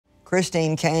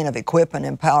Caine of Equip and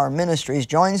Empower Ministries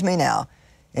joins me now,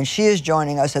 and she is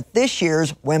joining us at this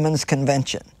year's Women's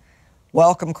Convention.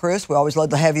 Welcome, Chris. We always love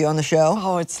to have you on the show.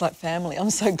 Oh, it's like family. I'm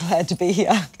so glad to be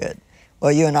here. Good.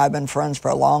 Well, you and I have been friends for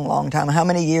a long, long time. How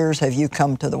many years have you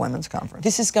come to the Women's Conference?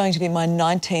 This is going to be my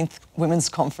 19th Women's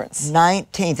Conference.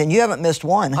 19th, and you haven't missed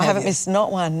one, have you? I haven't missed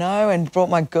not one, no, and brought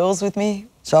my girls with me.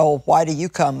 So why do you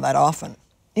come that often?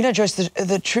 You know, Joyce,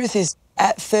 the truth is,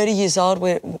 at 30 years old,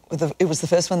 it was the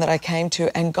first one that I came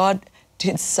to, and God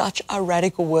did such a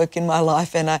radical work in my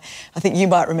life, and I think you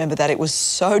might remember that. It was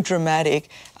so dramatic,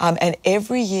 and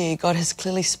every year God has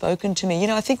clearly spoken to me. You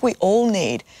know, I think we all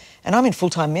need, and I'm in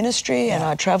full-time ministry and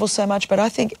I travel so much, but I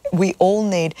think we all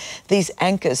need these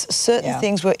anchors, certain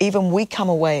things where even we come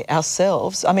away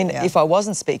ourselves. I mean, if I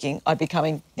wasn't speaking, I'd be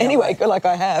coming anyway, like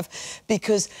I have,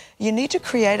 because you need to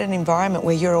create an environment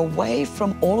where you're away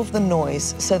from all of the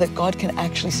noise so that God can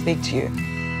actually speak to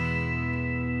you.